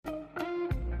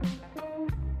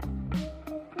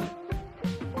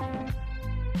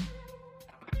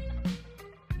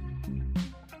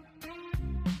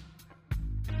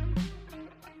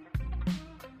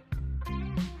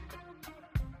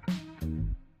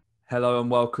Hello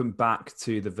and welcome back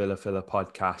to the Villa Filler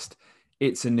podcast.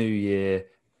 It's a new year.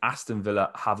 Aston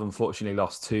Villa have unfortunately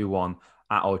lost 2-1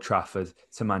 at Old Trafford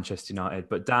to Manchester United.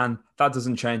 But Dan, that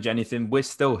doesn't change anything. We're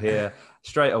still here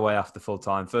straight away after full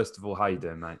time. First of all, how you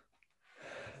doing, mate?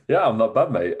 Yeah, I'm not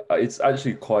bad, mate. It's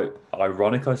actually quite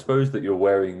ironic, I suppose, that you're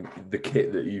wearing the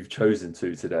kit that you've chosen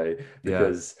to today, Yeah.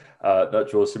 because that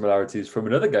draws similarities from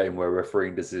another game where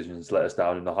refereeing decisions let us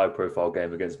down in the high-profile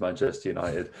game against Manchester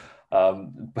United.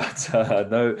 But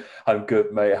no, I'm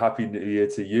good, mate. Happy New Year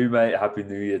to you, mate. Happy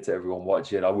New Year to everyone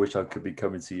watching. I wish I could be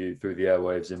coming to you through the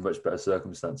airwaves in much better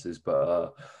circumstances,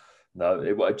 but no,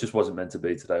 it just wasn't meant to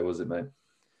be today, was it, mate?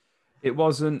 It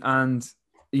wasn't. And,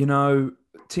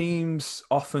 teams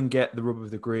often get the rub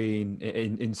of the green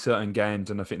in certain games.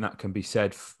 And I think that can be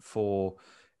said for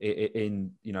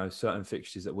in certain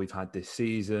fixtures that we've had this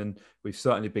season. We've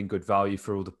certainly been good value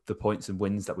for all the points and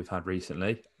wins that we've had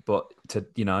recently. But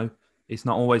it's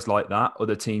not always like that.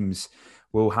 Other teams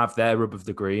will have their rub of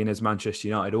the green, as Manchester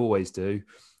United always do.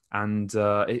 And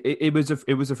it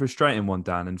was a frustrating one,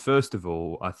 Dan. And first of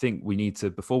all, I think we need to,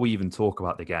 before we even talk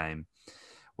about the game,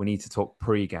 we need to talk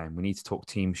pre-game. We need to talk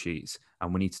team sheets,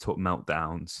 and we need to talk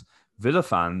meltdowns. Villa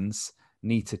fans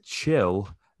need to chill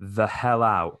the hell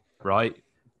out, right?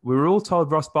 We were all told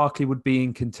Ross Barkley would be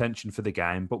in contention for the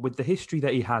game, but with the history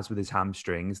that he has with his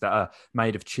hamstrings that are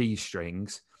made of cheese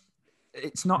strings,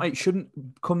 it shouldn't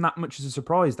come that much as a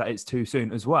surprise that it's too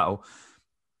soon as well.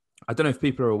 I don't know if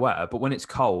people are aware, but when it's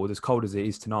cold as it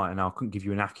is tonight, and I couldn't give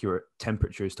you an accurate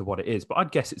temperature as to what it is, but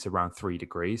I'd guess it's around 3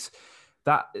 degrees.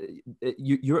 That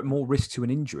you're at more risk to an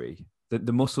injury.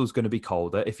 The muscle's going to be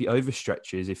colder if he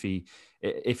overstretches,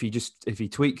 if he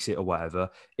tweaks it or whatever.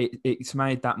 It's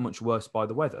made that much worse by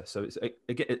the weather. So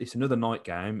it's another night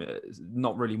game. It's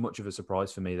not really much of a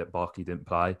surprise for me that Barkley didn't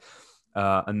play.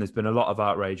 And there's been a lot of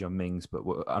outrage on Mings, but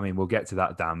we'll get to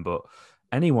that, Dan. But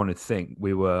anyone would think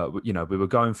we were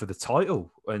going for the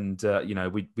title, and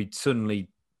we'd suddenly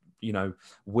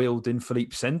wheeled in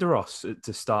Philippe Senderos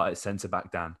to start at centre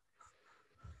back, Dan.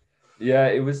 Yeah,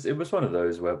 it was one of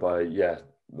those whereby, yeah,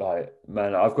 like,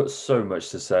 man, I've got so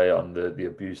much to say on the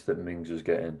abuse that Mings was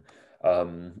getting.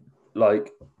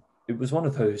 Like, it was one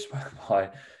of those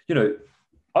whereby, you know,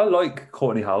 I like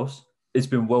Courtney House. It's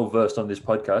been well versed on this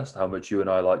podcast how much you and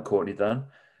I like Courtney, Dan.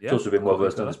 It's Yeah, also been well Courtney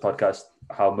versed on Pillar. this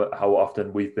podcast how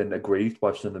often we've been aggrieved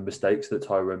by some of the mistakes that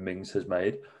Tyrone Mings has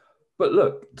made. But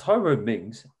look, Tyrone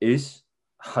Mings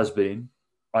has been,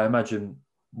 I imagine,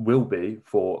 will be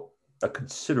for a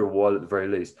considerable while at the very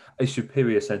least, a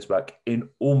superior centre back in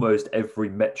almost every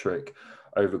metric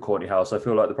over Courtney House. I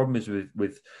feel like the problem is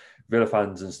with Villa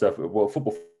fans and stuff, well,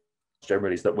 football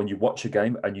generally, is that when you watch a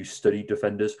game and you study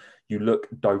defenders, you look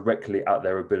directly at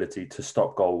their ability to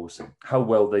stop goals, how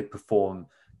well they perform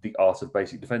the art of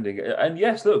basic defending. And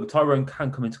yes, look, Tyrone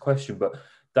can come into question, but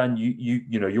Dan,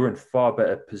 you're in far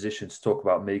better position to talk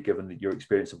about me, given your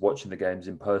experience of watching the games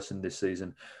in person this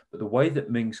season. But the way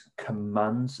that Mings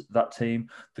commands that team,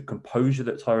 the composure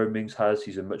that Tyrone Mings has,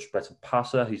 he's a much better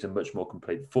passer. He's a much more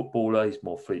complete footballer. He's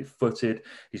more fleet-footed.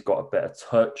 He's got a better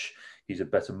touch. He's a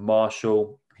better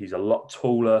marshal. He's a lot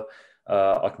taller.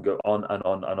 I can go on and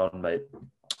on and on, mate.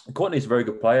 Courtney's a very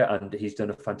good player, and he's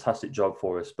done a fantastic job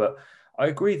for us. But I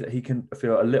agree that he can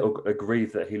feel a little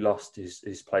aggrieved that he lost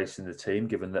his place in the team,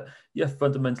 given that, yeah,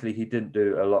 fundamentally he didn't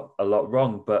do a lot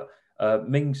wrong. But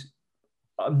Mings,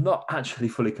 I'm not actually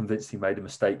fully convinced he made a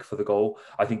mistake for the goal.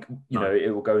 I think, No. it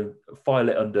will go and file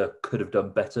it under could have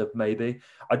done better, maybe.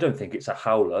 I don't think it's a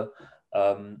howler.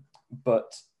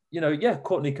 But, yeah,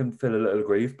 Courtney can feel a little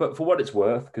aggrieved. But for what it's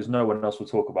worth, because no one else will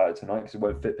talk about it tonight because it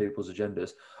won't fit people's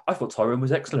agendas, I thought Tyrone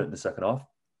was excellent in the second half.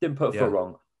 Didn't put a foot Yeah.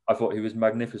 wrong. I thought he was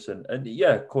magnificent. And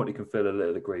yeah, Courtney can feel a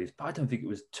little aggrieved, but I don't think it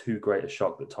was too great a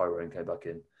shock that Tyrone came back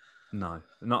in. No,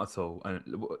 not at all. And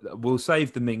we'll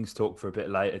save the Mings talk for a bit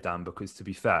later, Dan, because to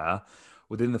be fair,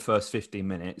 within the first 15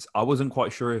 minutes, I wasn't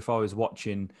quite sure if I was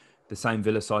watching the same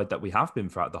Villa side that we have been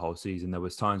throughout the whole season. There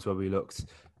was times where we looked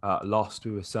lost.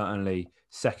 We were certainly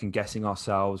second guessing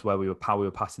ourselves how we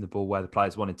were passing the ball, where the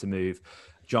players wanted to move.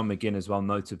 John McGinn as well,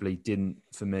 notably, didn't,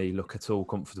 for me, look at all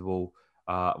comfortable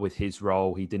with his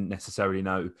role. He didn't necessarily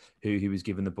know who he was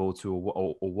giving the ball to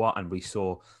or what. And we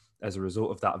saw, as a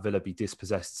result of that, Villa be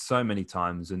dispossessed so many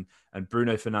times. And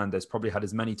Bruno Fernandes probably had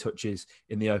as many touches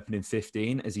in the opening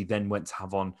 15 as he then went to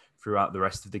have on throughout the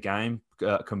rest of the game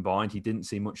combined. He didn't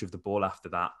see much of the ball after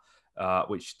that,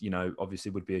 which,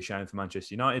 obviously would be a shame for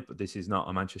Manchester United, but this is not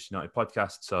a Manchester United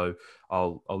podcast, so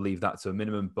I'll leave that to a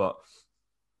minimum. But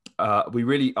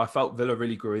I felt Villa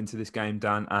really grew into this game,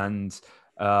 Dan, and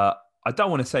I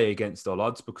don't want to say against all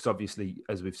odds, because obviously,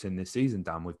 as we've seen this season,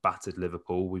 Dan, we've battered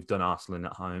Liverpool, we've done Arsenal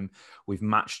at home, we've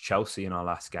matched Chelsea in our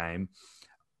last game.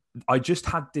 I just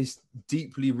had this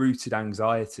deeply rooted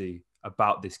anxiety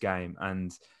about this game,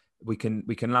 and we can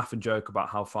laugh and joke about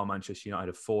how far Manchester United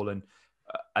have fallen,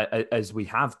 as we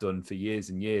have done for years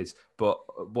and years. But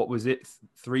what was it?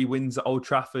 3 wins at Old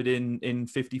Trafford in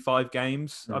 55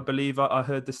 games, I believe I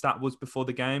heard the stat was before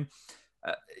the game.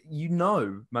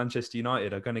 Manchester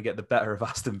United are going to get the better of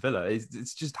Aston Villa.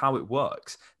 It's just how it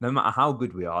works. No matter how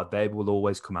good we are, they will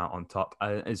always come out on top.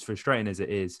 As frustrating as it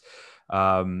is,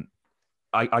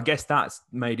 I guess that's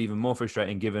made even more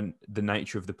frustrating given the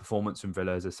nature of the performance from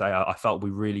Villa. As I say, I felt we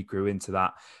really grew into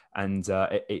that, and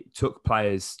it took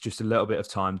players just a little bit of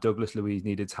time. Douglas Luiz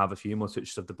needed to have a few more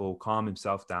touches of the ball, calm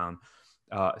himself down,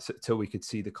 till we could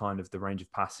see the range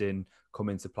of passing come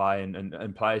into play,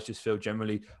 and players just feel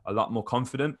generally a lot more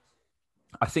confident.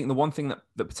 I think the one thing that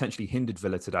potentially hindered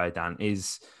Villa today, Dan,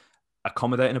 is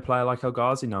accommodating a player like El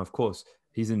Ghazi. Now, of course,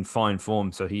 he's in fine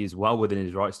form, so he is well within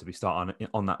his rights to be starting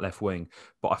on that left wing.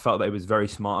 But I felt that it was very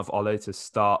smart of Ole to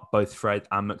start both Fred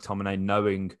and McTominay,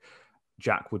 knowing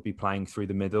Jack would be playing through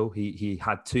the middle. He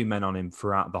had 2 men on him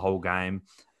throughout the whole game.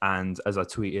 And as I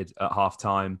tweeted at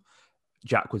halftime,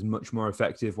 Jack was much more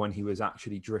effective when he was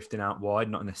actually drifting out wide,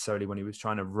 not necessarily when he was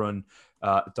trying to run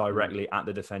directly at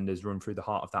the defenders, run through the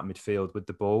heart of that midfield with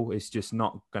the ball. It's just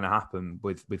not going to happen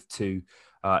with 2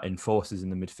 enforcers in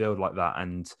the midfield like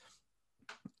that.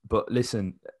 But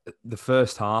listen, the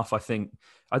first half, I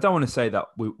don't want to say that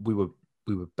we were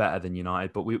better than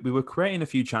United, but we were creating a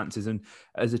few chances. And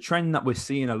as a trend that we're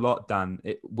seeing a lot, Dan,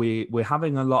 we're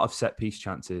having a lot of set piece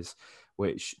chances,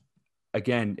 which,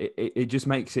 again, it just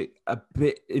makes it a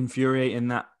bit infuriating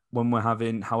that when we're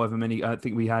having however many, I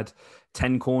think we had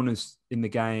 10 corners in the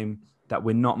game that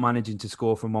we're not managing to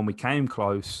score from when we came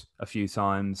close a few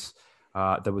times.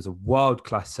 There was a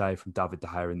world-class save from David De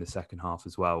Gea in the second half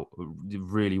as well.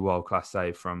 Really world-class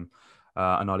save from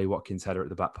an Ollie Watkins header at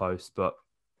the back post. But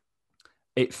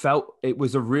it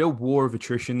was a real war of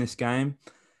attrition, this game.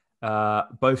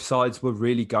 Both sides were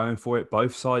really going for it.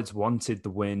 Both sides wanted the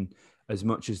win as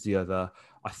much as the other.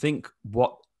 I think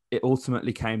what it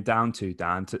ultimately came down to,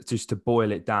 Dan, just to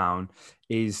boil it down,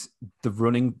 is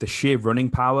the sheer running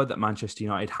power that Manchester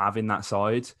United have in that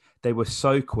side. They were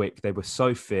so quick. They were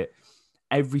so fit.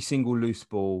 Every single loose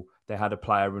ball, they had a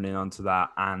player running onto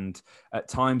that. And at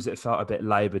times it felt a bit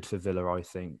laboured for Villa, I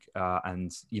think.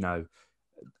 The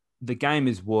game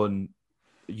is won.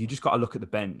 You just got to look at the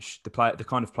bench, the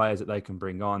kind of players that they can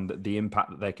bring on, the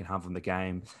impact that they can have on the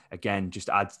game. Again, just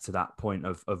adds to that point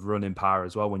of running power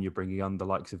as well when you're bringing on the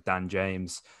likes of Dan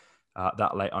James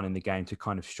that late on in the game to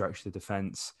kind of stretch the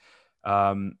defence.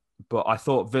 But I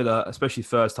thought Villa, especially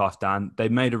first half, Dan, they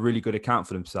made a really good account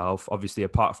for themselves, obviously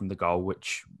apart from the goal,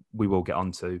 which we will get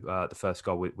onto, the first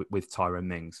goal with Tyrone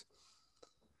Mings.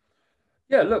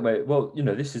 Yeah, look, mate. Well,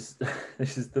 this is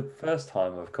the first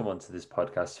time I've come onto this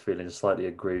podcast feeling slightly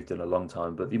aggrieved in a long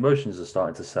time, but the emotions are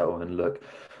starting to settle. And look,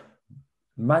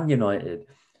 Man United,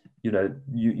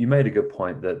 you made a good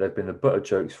point that they've been the butt of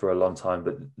jokes for a long time,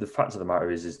 but the fact of the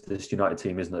matter is this United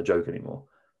team isn't a joke anymore.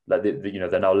 Like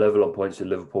they're now level on points with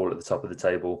Liverpool at the top of the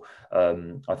table.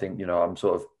 I think I'm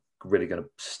sort of really going to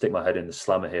stick my head in the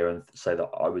slammer here and say that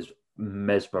I was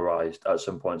mesmerised at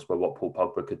some points by what Paul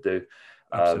Pogba could do.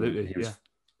 Absolutely, he was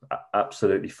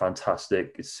absolutely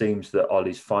fantastic. It seems that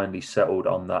Ollie's finally settled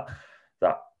on that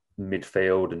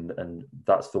midfield, and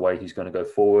that's the way he's going to go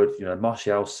forward.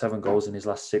 Martial, 7 goals in his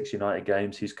last 6 United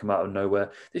games. He's come out of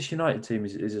nowhere. This United team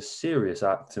is a serious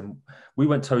act, and we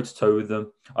went toe to toe with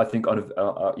them. I think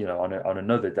on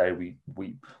another day we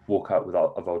walk out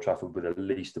of Old Trafford with at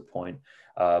least a point.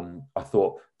 I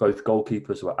thought both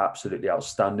goalkeepers were absolutely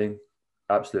outstanding.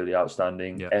 Absolutely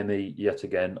outstanding. Yeah. Emi, yet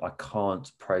again, I can't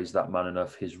praise that man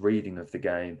enough. His reading of the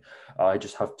game, I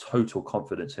just have total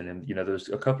confidence in him. There was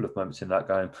a couple of moments in that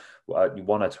game.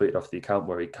 One I tweeted off the account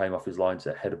where he came off his line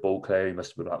to head a ball clear. He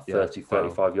must have been about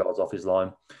 35 yards off his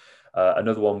line.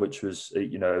 Another one, which was,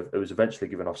 it was eventually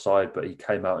given offside, but he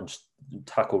came out and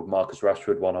tackled Marcus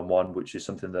Rashford one-on-one, which is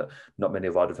something that not many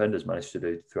of our defenders managed to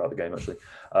do throughout the game, actually.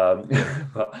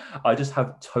 But I just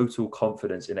have total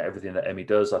confidence in everything that Emi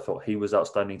does. I thought he was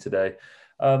outstanding today.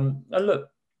 And look,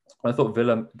 I thought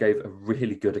Villa gave a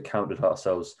really good account of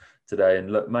ourselves today.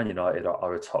 And look, Man United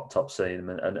are a top scene.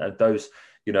 And those,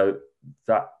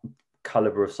 that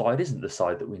caliber of side isn't the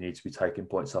side that we need to be taking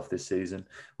points off this season.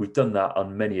 We've done that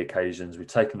on many occasions. We've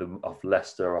taken them off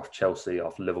Leicester, off Chelsea,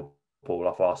 off Liverpool,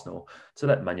 off Arsenal. To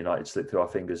let Man United slip through our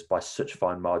fingers by such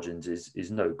fine margins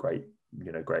is no great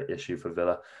issue for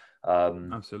Villa.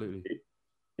 Absolutely.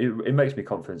 it makes me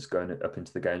confident going up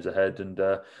into the games ahead. And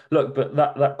look, but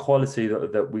that quality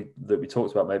that we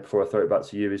talked about, mate, before I throw it back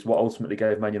to you, is what ultimately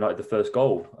gave Man United the first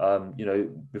goal.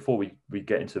 Before we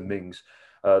get into Mings,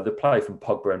 the play from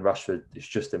Pogba and Rashford is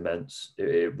just immense.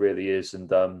 It really is, and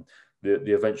the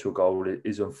eventual goal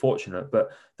is unfortunate.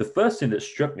 But the first thing that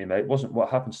struck me, mate, wasn't what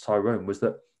happened to Tyrone, was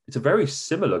that it's a very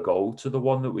similar goal to the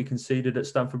one that we conceded at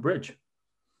Stamford Bridge.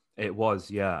 It was,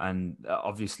 yeah. And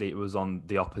obviously it was on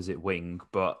the opposite wing,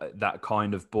 but that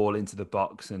kind of ball into the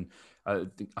box. And I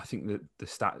think that the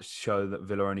stats show that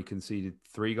Villa only conceded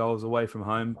 3 goals away from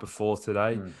home before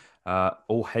today,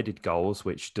 all headed goals,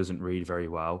 which doesn't read very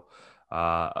well,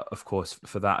 of course,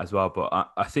 for that as well.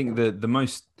 But I think the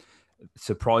most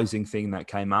surprising thing that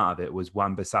came out of it was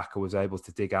Wan-Bissaka was able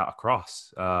to dig out a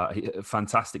cross.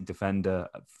 Fantastic defender,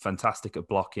 fantastic at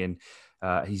blocking.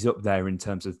 He's up there in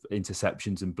terms of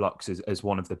interceptions and blocks as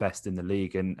one of the best in the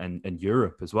league and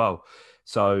Europe as well.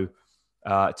 So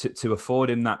to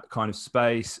afford him that kind of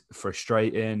space,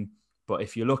 frustrating. But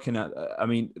if you're looking at,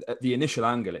 at the initial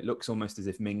angle, it looks almost as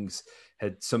if Mings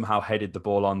had somehow headed the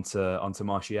ball onto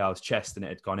Martial's chest and it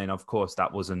had gone in. Of course,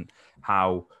 that wasn't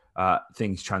how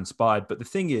things transpired. But the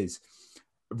thing is,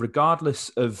 regardless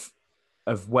of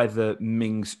whether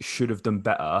Mings should have done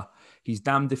better, he's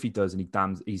damned if he does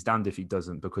and he's damned if he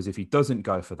doesn't, because if he doesn't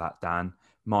go for that, Dan,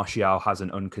 Martial has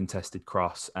an uncontested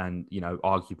cross and,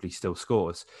 arguably still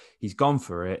scores. He's gone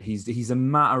for it. He's a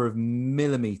matter of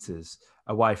millimeters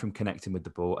away from connecting with the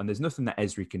ball, and there's nothing that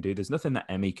Ezri can do. There's nothing that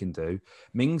Emi can do.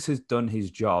 Mings has done his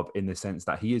job in the sense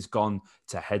that he has gone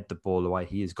to head the ball away.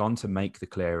 He has gone to make the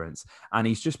clearance, and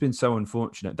he's just been so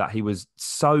unfortunate that he was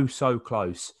so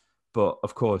close. But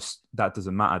of course, that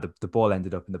doesn't matter. The ball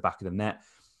ended up in the back of the net.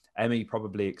 Emi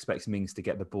probably expects Mings to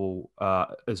get the ball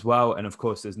as well. And of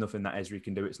course, there's nothing that Ezri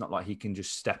can do. It's not like he can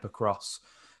just step across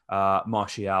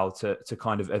Martial to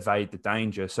kind of evade the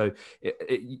danger. So,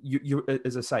 you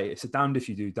as I say, it's a damned if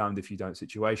you do, damned if you don't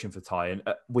situation for Ty. And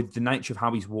with the nature of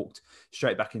how he's walked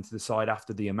straight back into the side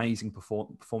after the amazing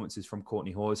performances from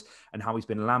Courtney Hawes and how he's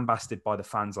been lambasted by the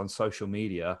fans on social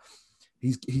media,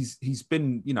 he's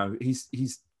been,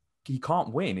 he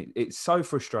can't win. It's so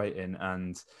frustrating.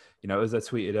 And, as I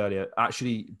tweeted earlier,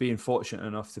 actually being fortunate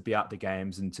enough to be at the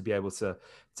games and to be able to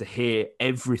hear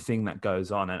everything that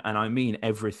goes on. And I mean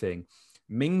everything.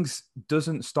 Mings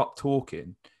doesn't stop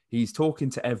talking. He's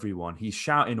talking to everyone. He's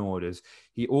shouting orders.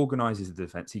 He organises the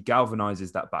defence. He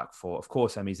galvanises that back four. Of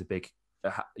course, Emi's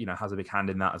has a big hand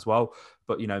in that as well.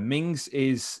 But, Mings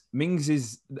is,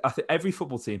 I think every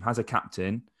football team has a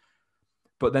captain.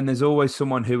 But then there's always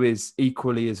someone who is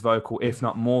equally as vocal, if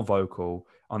not more vocal,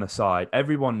 on a side.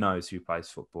 Everyone knows who plays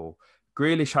football.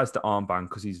 Grealish has the armband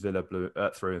because he's Villa blue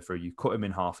through and through. You cut him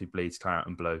in half, he bleeds claret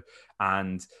and blue.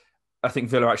 And I think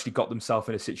Villa actually got themselves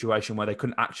in a situation where they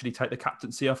couldn't actually take the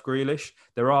captaincy off Grealish.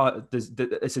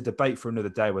 It's a debate for another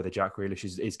day whether Jack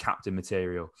Grealish is captain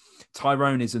material.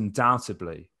 Tyrone is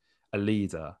undoubtedly a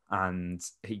leader, and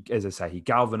he, as I say, he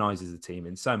galvanizes the team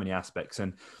in so many aspects.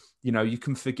 And you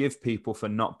can forgive people for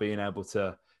not being able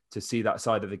to see that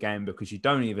side of the game because you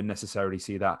don't even necessarily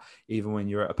see that even when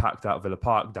you're at a packed out Villa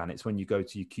Park, Dan. It's when you go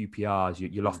to your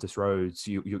QPRs, your Loftus Roads,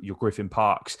 your Griffin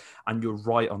Parks, and you're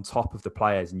right on top of the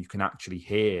players and you can actually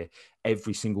hear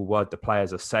every single word the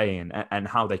players are saying and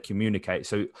how they communicate.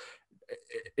 So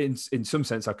in some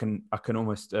sense, I can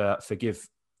almost forgive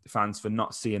fans for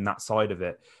not seeing that side of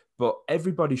it. But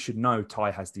everybody should know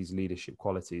Ty has these leadership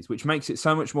qualities, which makes it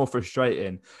so much more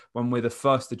frustrating when we're the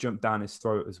first to jump down his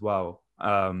throat as well.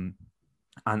 And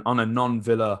on a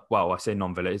non-Villa, well, I say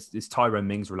non-Villa, it's Tyrone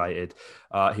Mings related.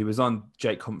 He was on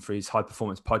Jake Humphrey's High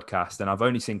Performance podcast, and I've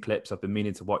only seen clips. I've been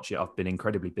meaning to watch it. I've been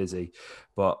incredibly busy.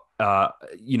 But,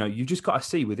 you just got to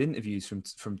see with interviews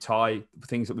from Ty,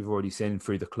 things that we've already seen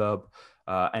through the club,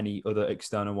 any other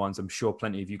external ones. I'm sure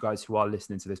plenty of you guys who are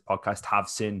listening to this podcast have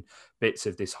seen bits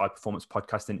of this High Performance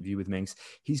podcast interview with Mings.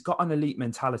 He's got an elite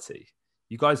mentality.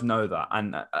 You guys know that.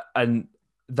 And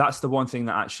that's the one thing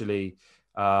that actually,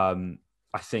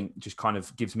 I think just kind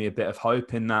of gives me a bit of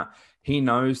hope in that he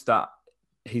knows that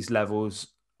his levels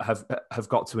have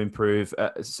got to improve,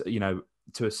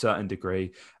 to a certain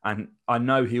degree. And I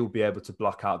know he'll be able to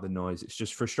block out the noise. It's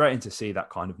just frustrating to see that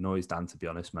kind of noise, Dan, to be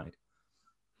honest, mate.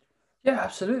 Yeah,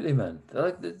 absolutely, man.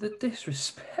 Like the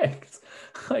disrespect.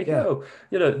 Yeah.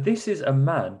 This is a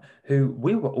man who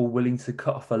we were all willing to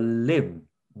cut off a limb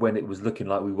when it was looking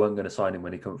like we weren't going to sign him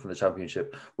when he came from the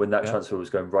Championship, when that transfer was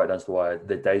going right down to the wire,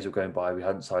 the days were going by, we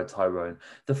hadn't signed Tyrone.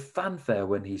 The fanfare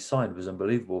when he signed was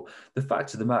unbelievable. The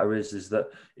fact of the matter is that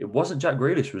it wasn't Jack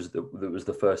Grealish that was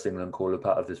the first England call-up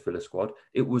out of this Villa squad.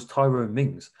 It was Tyrone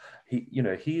Mings. He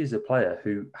is a player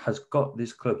who has got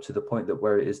this club to the point that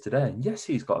where it is today. And yes,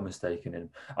 he's got a mistake in him.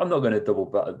 I'm not going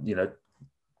to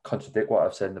contradict what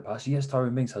I've said in the past. Yes,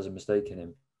 Tyrone Mings has a mistake in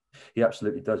him. He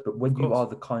absolutely does. But when you are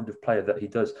the kind of player that he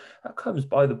does, that comes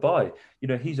by the by.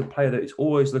 He's a player that is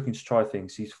always looking to try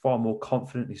things. He's far more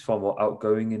confident. He's far more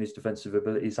outgoing in his defensive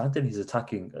abilities and in his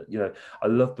attacking. I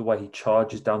love the way he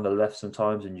charges down the left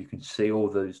sometimes, and you can see all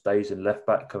those days in left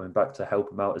back coming back to help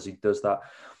him out as he does that.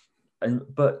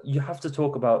 But you have to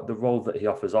talk about the role that he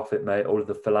offers off it, mate, all of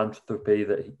the philanthropy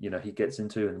that he gets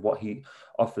into and what he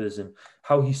offers and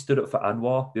how he stood up for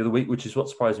Anwar the other week, which is what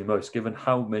surprised me most, given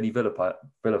how many Villa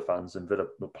fans and Villa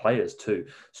players too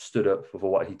stood up for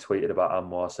what he tweeted about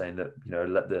Anwar, saying that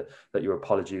let your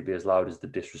apology be as loud as the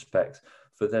disrespect.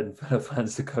 For then Villa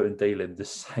fans to go and deal him the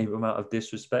same amount of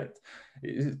disrespect,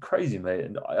 it's crazy, mate.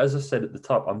 And as I said at the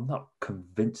top, I'm not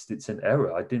convinced it's an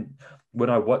error.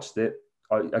 When I watched it.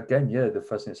 The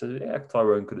first thing it says,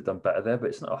 Tyrone could have done better there, but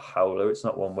it's not a howler. It's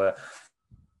not one where,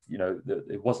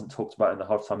 it wasn't talked about in the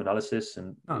halftime analysis,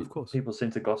 and of course people seem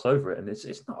to gloss over it, and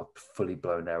it's not a fully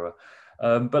blown error.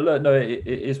 But look, no, it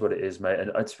is what it is, mate.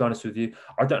 And to be honest with you,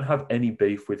 I don't have any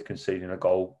beef with conceding a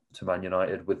goal to Man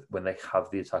United when they have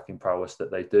the attacking prowess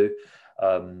that they do.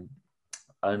 I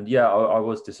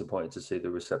was disappointed to see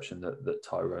the reception that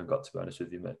Tyrone got, to be honest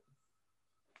with you, mate.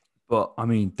 But I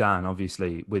mean, Dan,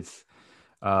 obviously with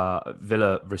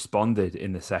Villa responded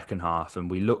in the second half, and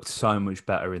we looked so much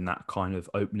better in that kind of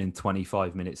opening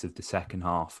 25 minutes of the second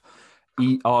half.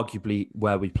 Arguably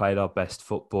where we played our best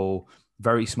football.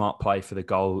 Very smart play for the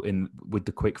goal with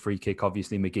the quick free kick.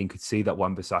 Obviously, McGinn could see that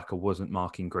Wan-Bissaka wasn't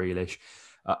marking Grealish.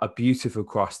 A beautiful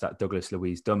cross that Douglas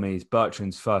Luiz dummies.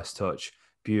 Bertrand's first touch,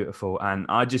 beautiful. And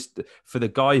for the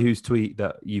guy whose tweet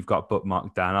that you've got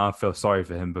bookmarked, Dan, I feel sorry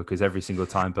for him because every single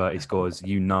time Bertie scores,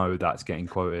 that's getting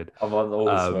quoted. I'm on all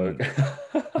the smoke.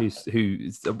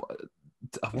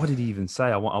 What did he even say?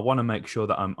 I want to make sure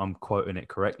that I'm quoting it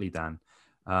correctly, Dan.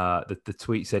 The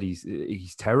tweet said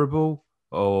he's terrible,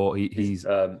 or he's.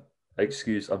 I'm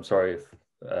sorry if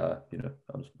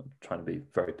I'm trying to be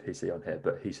very PC on here,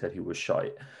 but he said he was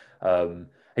shite.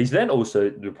 He's then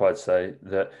also replied to say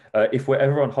that if we're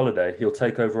ever on holiday, he'll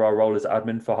take over our role as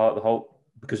admin for Heart of the Holt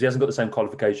because he hasn't got the same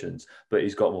qualifications, but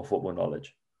he's got more football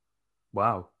knowledge.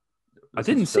 Wow. I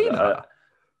didn't see that.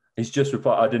 He's just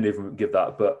replied. I didn't even give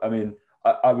that, but I mean,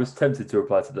 I was tempted to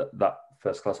reply to that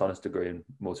first-class honours degree in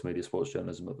multimedia sports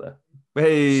journalism up there.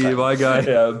 Hey, my guy.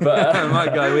 Yeah, but my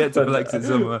guy, we had to flex it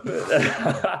somewhere.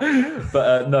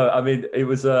 But no, I mean, it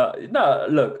was no.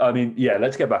 Look, I mean, yeah.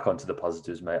 Let's get back onto the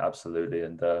positives, mate. Absolutely,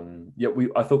 and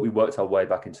I thought we worked our way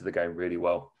back into the game really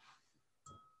well.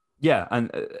 Yeah, and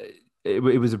it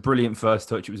was a brilliant first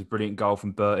touch. It was a brilliant goal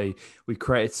from Bertie. We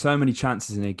created so many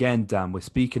chances, and again, Dan, we're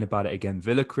speaking about it again.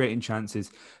 Villa creating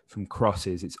chances from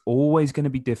crosses. It's always going to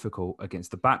be difficult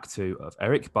against the back two of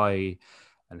Eric Bailly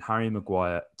and Harry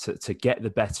Maguire to get the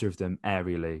better of them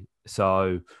aerially.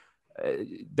 So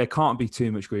there can't be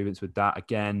too much grievance with that.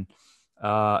 Again,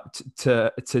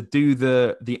 to do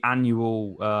the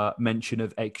annual mention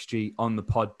of XG on the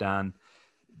pod, Dan,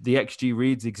 the XG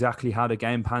reads exactly how the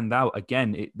game panned out.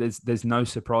 Again, there's no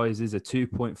surprises. A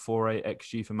 2.48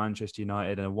 XG for Manchester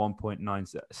United and a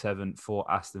 1.97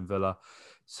 for Aston Villa.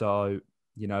 So,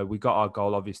 we got our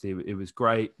goal. Obviously, it was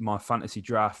great. My fantasy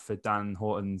draft for Dan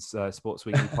Horton's Sports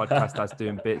Weekly podcast, that's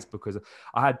doing bits because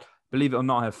I had, believe it or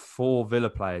not, I have 4 Villa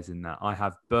players in that. I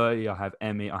have Bertie, I have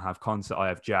Emmy, I have Concert, I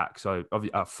have Jack. So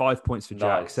 5 points for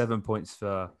Jack, nice. 7 points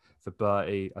for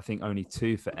Bertie. I think only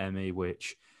 2 for Emmy,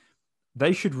 which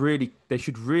they should really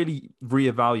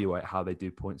reevaluate how they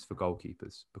do points for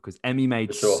goalkeepers because Emmy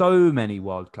made so many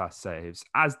world-class saves,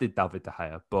 as did David De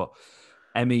Gea. But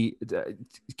Emmy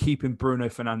keeping Bruno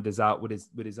Fernandes out with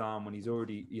his arm when he's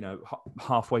already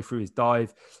halfway through his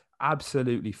dive,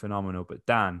 absolutely phenomenal. But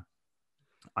Dan,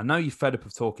 I know you're fed up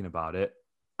of talking about it.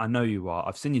 I know you are.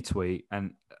 I've seen your tweet,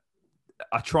 and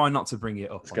I try not to bring it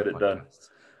up. Let's get it done.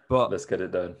 But let's get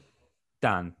it done,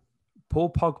 Dan.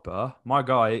 Paul Pogba, my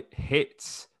guy,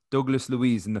 hits Douglas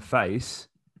Luiz in the face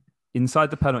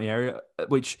inside the penalty area,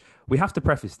 which we have to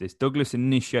preface this. Douglas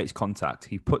initiates contact.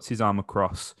 He puts his arm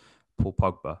across Paul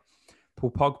Pogba.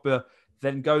 Paul Pogba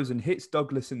then goes and hits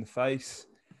Douglas in the face,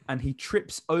 and he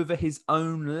trips over his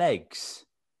own legs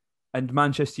and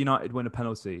Manchester United win a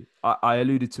penalty. I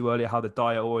alluded to earlier how the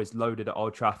Dyer always loaded at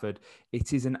Old Trafford.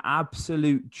 It is an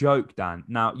absolute joke, Dan.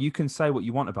 Now, you can say what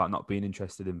you want about not being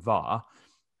interested in VAR.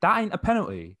 That ain't a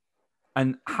penalty.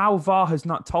 And how VAR has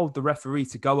not told the referee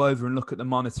to go over and look at the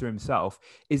monitor himself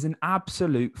is an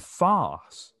absolute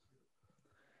farce.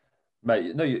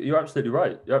 Mate, no, you're absolutely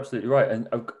right. You're absolutely right. And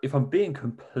if I'm being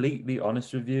completely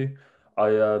honest with you, I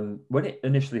when it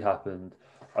initially happened,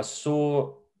 I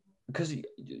saw, because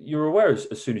you're aware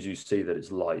as soon as you see that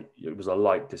it's light, it was a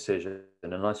light decision,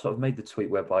 and I sort of made the tweet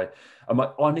whereby, and my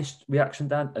honest reaction,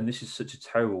 Dan, and this is such a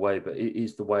terrible way, but it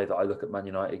is the way that I look at Man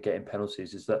United getting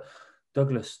penalties, is that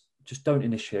Douglas, just don't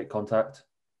initiate contact,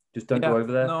 just don't go Yeah,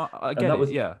 over there, no, I and get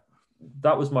it. Yeah.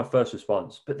 that was my first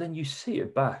response. But then you see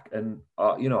it back, and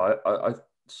I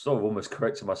sort of almost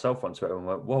corrected myself on Twitter and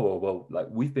went, whoa, like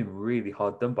we've been really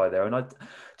hard done by there. And to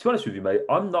be honest with you, mate,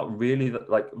 I'm not really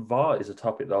like VAR is a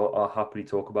topic that I'll happily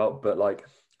talk about, but like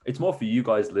it's more for you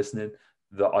guys listening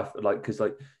that I like, because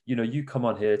like you come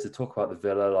on here to talk about the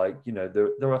Villa, like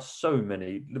there are so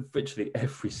many, literally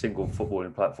every single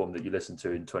footballing platform that you listen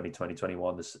to in 2020,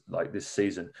 21, this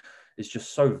season is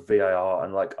just so VAR,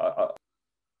 and like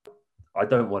I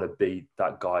don't want to be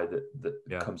that guy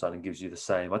that comes on and gives you the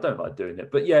same. I don't like doing it.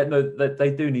 But yeah, no,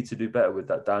 they do need to do better with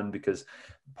that, Dan, because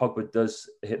Pogba does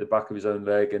hit the back of his own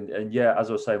leg. And yeah, as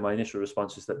I was saying, my initial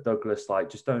response is that Douglas, like,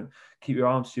 just don't keep your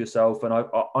arms to yourself. And I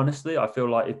honestly, I feel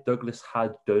like if Douglas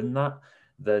had done that,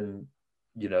 then,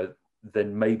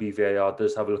 then maybe VAR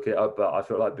does have a look at it. But I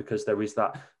feel like because there is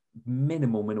that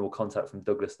minimal contact from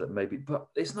Douglas, that maybe, but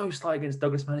it's no slight against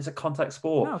Douglas, man. It's a contact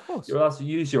sport. No, of course. You're allowed to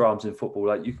use your arms in football.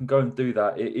 Like, you can go and do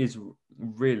that. It is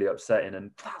really upsetting,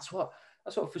 and that's what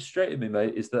frustrated me,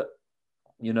 mate. Is that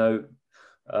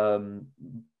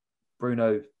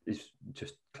Bruno is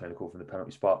just clinical from the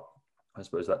penalty spot. I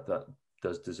suppose that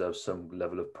does deserve some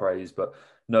level of praise, but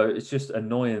no, it's just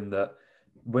annoying that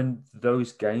when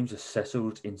those games are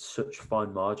settled in such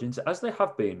fine margins, as they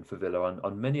have been for Villa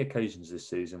on many occasions this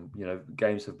season,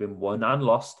 games have been won and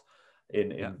lost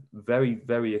in very,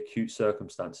 very acute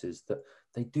circumstances, that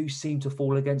they do seem to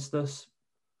fall against us.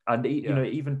 And,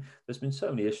 even there's been so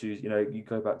many issues, you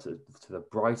go back to the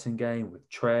Brighton game with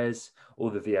Trez,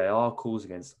 all the VAR calls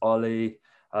against Ollie.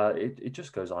 It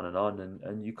just goes on,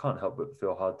 and you can't help but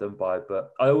feel hard done by.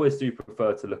 But I always do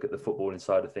prefer to look at the footballing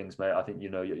side of things, mate. I think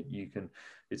you can.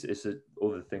 It's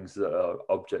all the things that are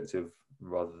objective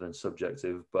rather than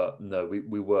subjective. But no,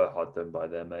 we were hard done by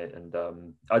there, mate. And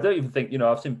I don't even think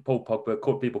I've seen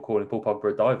people calling Paul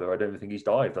Pogba a diver. I don't even think he's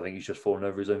dived. I think he's just fallen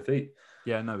over his own feet.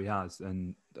 Yeah, no, he has.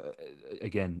 And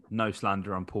again, no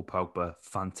slander on Paul Pogba.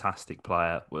 Fantastic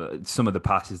player. Some of the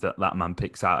passes that man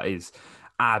picks out is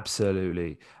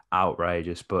absolutely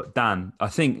outrageous. But Dan, I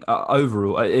think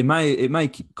overall, it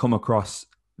may come across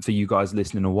for you guys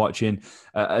listening or watching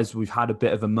as we've had a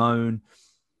bit of a moan.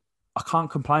 I can't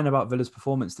complain about Villa's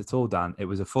performance at all, Dan. It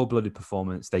was a full-blooded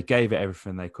performance. They gave it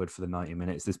everything they could for the 90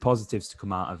 minutes. There's positives to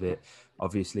come out of it,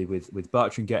 obviously, with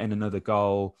Bertrand getting another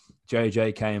goal.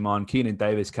 JJ came on. Keenan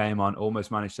Davis came on,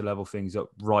 almost managed to level things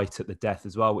up right at the death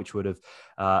as well, which would have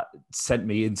sent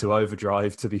me into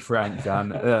overdrive, to be frank,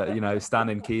 Dan,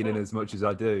 standing Keenan as much as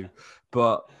I do.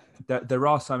 But there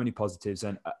are so many positives.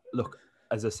 And look,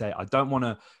 as I say, I don't want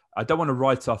to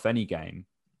write off any game,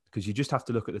 because you just have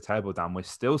to look at the table, Dan. We're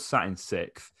still sat in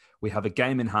sixth. We have a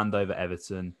game in hand over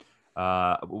Everton,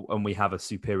 and we have a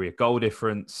superior goal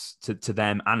difference to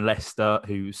them and Leicester,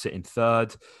 who sit in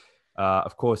third.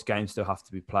 Of course, games still have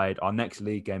to be played. Our next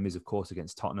league game is, of course,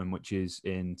 against Tottenham, which is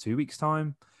in 2 weeks'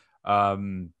 time,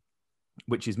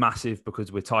 which is massive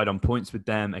because we're tied on points with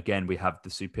them. Again, we have the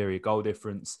superior goal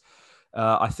difference.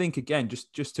 I think, again,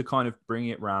 just to kind of bring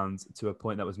it round to a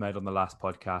point that was made on the last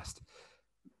podcast,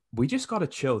 we just got to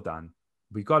chill, Dan.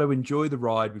 We've got to enjoy the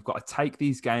ride. We've got to take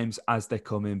these games as they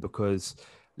come in, because,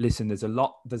 listen, there's a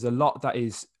lot that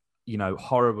is,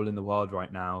 horrible in the world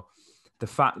right now. The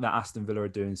fact that Aston Villa are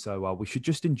doing so well, we should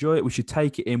just enjoy it. We should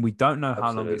take it in. We don't know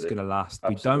how long it's going to last.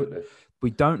 Absolutely.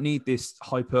 We don't need this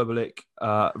hyperbolic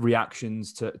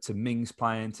reactions to Mings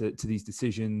playing, to these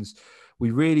decisions.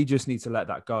 We really just need to let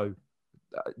that go.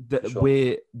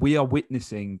 Sure. We are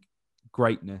witnessing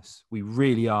greatness. We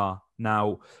really are.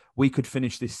 Now, we could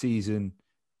finish this season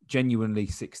genuinely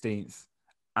 16th,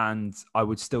 and I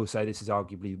would still say this is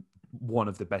arguably one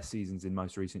of the best seasons in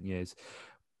most recent years.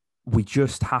 We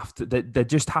just have to, there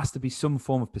just has to be some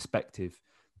form of perspective.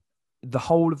 The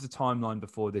whole of the timeline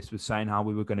before this was saying how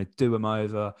we were going to do them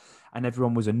over, and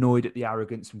everyone was annoyed at the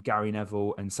arrogance from Gary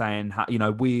Neville and saying, how,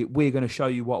 we're going to show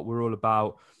you what we're all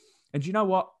about. And you know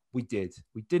what? We did.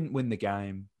 We didn't win the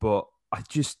game, but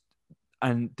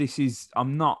I'm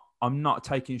not I'm not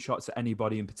taking shots at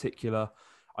anybody in particular.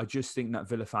 I just think that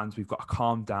Villa fans, we've got to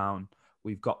calm down.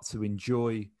 We've got to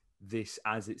enjoy this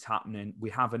as it's happening. We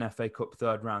have an FA Cup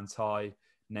third round tie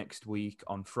next week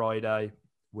on Friday,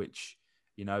 which,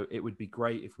 you know, it would be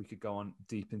great if we could go on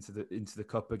deep into the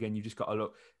cup again. You just got to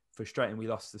look. Frustrating, we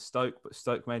lost to Stoke, but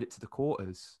Stoke made it to the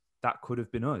quarters. That could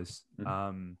have been us.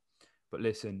 But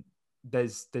listen,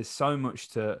 there's so much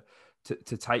to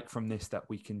take from this that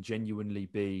we can genuinely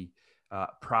be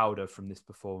proud of from this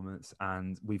performance.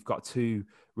 And we've got 2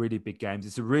 really big games.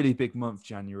 It's a really big month,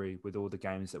 January, with all the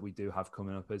games that we do have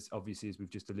coming up. As obviously, as we've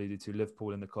just alluded to,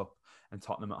 Liverpool in the cup and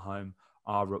Tottenham at home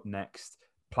are up next.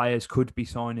 Players could be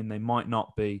signing, they might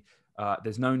not be.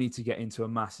 There's no need to get into a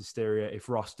mass hysteria if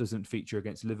Ross doesn't feature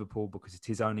against Liverpool, because it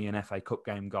is only an FA Cup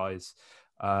game, guys.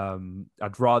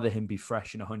 I'd rather him be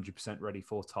fresh and 100% ready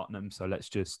for Tottenham. So let's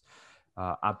just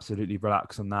absolutely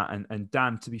relax on that. And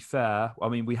Dan, to be fair, I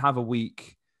mean, we have a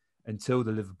week until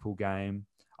the Liverpool game.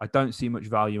 I don't see much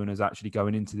value in us actually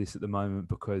going into this at the moment,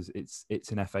 because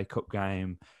it's an FA Cup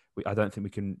game. I don't think we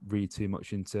can read too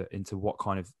much into what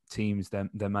kind of teams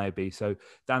there may be. So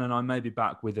Dan and I may be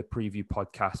back with a preview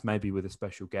podcast, maybe with a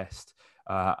special guest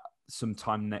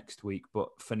sometime next week. But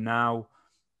for now,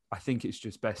 I think it's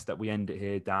just best that we end it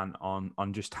here, Dan,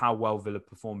 on just how well Villa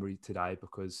performed today,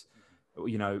 because,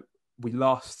 you know, we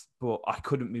lost, but I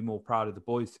couldn't be more proud of the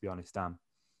boys, to be honest, Dan.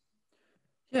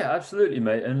 Yeah, absolutely,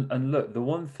 mate. And look, the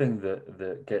one thing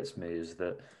that gets me is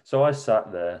that, so I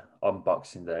sat there on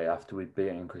Boxing Day after we'd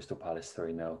beaten Crystal Palace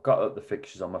 3-0, got up the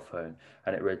fixtures on my phone,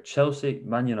 and it read Chelsea,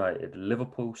 Man United,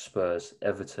 Liverpool, Spurs,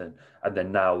 Everton, and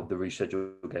then now the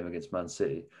rescheduled game against Man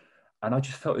City. And I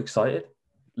just felt excited.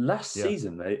 Last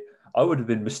season, mate, I would have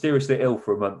been mysteriously ill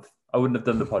for a month. I wouldn't have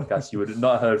done the podcast. You would have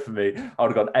not heard from me. I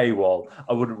would have gone AWOL.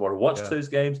 I wouldn't want to watch those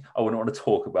games. I wouldn't want to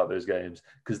talk about those games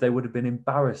because they would have been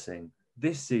embarrassing.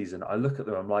 This season, I look at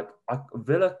them, I'm like,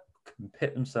 Villa can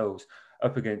pit themselves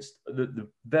up against the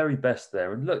very best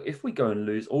there. And look, if we go and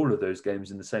lose all of those games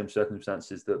in the same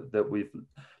circumstances that we've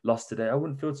lost today, I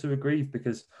wouldn't feel too aggrieved,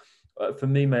 because for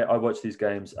me, mate, I watch these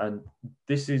games, and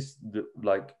this is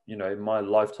like, you know, in my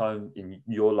lifetime, in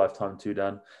your lifetime too,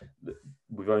 Dan,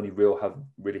 we've only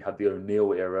really had the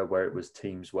O'Neill era, where it was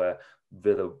teams where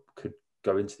Villa could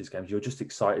go into these games. You're just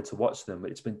excited to watch them.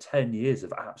 It's been 10 years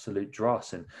of absolute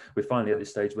dross, and we're finally at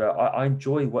this stage where I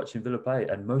enjoy watching Villa play,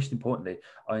 and most importantly,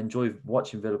 I enjoy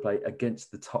watching Villa play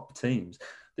against the top teams.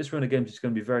 This run of games is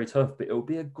going to be very tough, but it will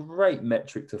be a great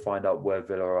metric to find out where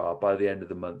Villa are by the end of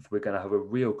the month. We're going to have a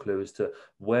real clue as to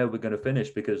where we're going to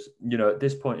finish, because, you know, at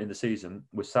this point in the season,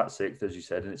 we're sat 6th, as you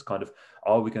said, and it's kind of,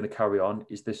 are we going to carry on?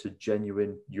 Is this a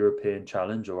genuine European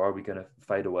challenge, or are we going to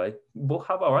fade away? We'll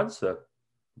have our answer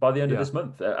by the end of this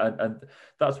month, and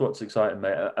that's what's exciting,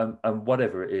 mate. And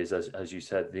whatever it is, as you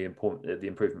said, the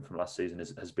improvement from last season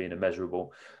has been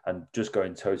immeasurable, and just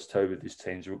going toe to toe with these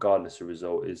teams, regardless of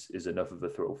result, is enough of a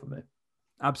thrill for me.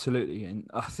 Absolutely, and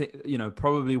I think, you know,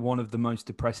 probably one of the most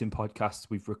depressing podcasts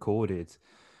we've recorded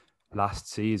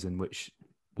last season, which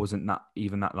wasn't that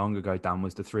even that long ago, Dan,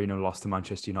 was the 3-0 loss to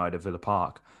Manchester United at Villa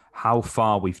Park. How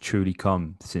far we've truly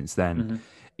come since then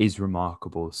is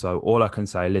remarkable. So all I can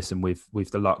say, listen, with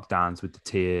the lockdowns, with the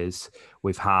tears,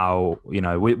 with how, you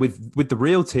know, with the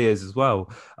real tears as well,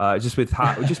 just with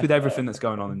everything that's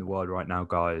going on in the world right now,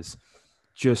 guys,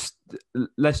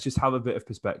 let's just have a bit of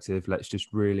perspective. Let's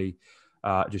just really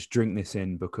just drink this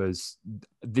in, because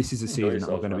this is a season that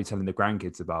we're going to be telling the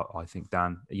grandkids about, I think,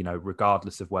 Dan. You know,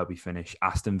 regardless of where we finish,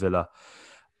 Aston Villa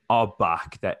are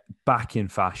back. They're back in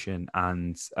fashion,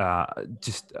 and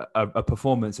just a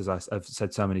performance, as I've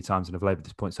said so many times and I've laboured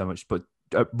this point so much, but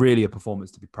really a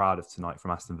performance to be proud of tonight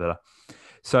from Aston Villa.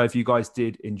 So if you guys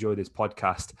did enjoy this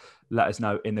podcast, let us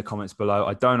know in the comments below.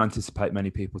 I don't anticipate many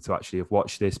people to actually have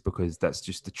watched this, because that's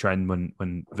just the trend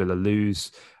when Villa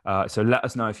lose. So let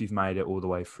us know if you've made it all the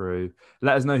way through.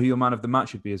 Let us know who your man of the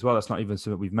match would be as well. That's not even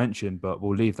something we've mentioned, but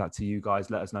we'll leave that to you guys.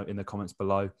 Let us know in the comments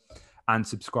below. And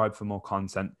subscribe for more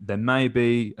content. There may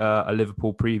be a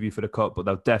Liverpool preview for the Cup, but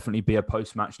there'll definitely be a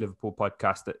post-match Liverpool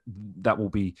podcast that will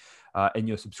be in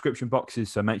your subscription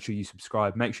boxes. So make sure you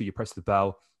subscribe. Make sure you press the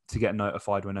bell to get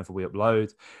notified whenever we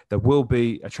upload. There will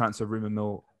be a Transfer Rumour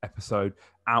Mill episode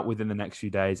out within the next few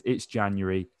days. It's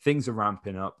January. Things are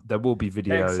ramping up. There will be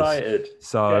videos. Excited.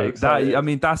 So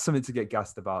that's something to get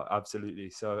gassed about.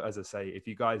 Absolutely. So as I say, if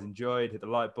you guys enjoyed, hit the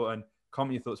like button,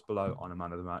 comment your thoughts below on a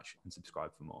man of the match, and subscribe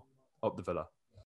for more. Up the Villa.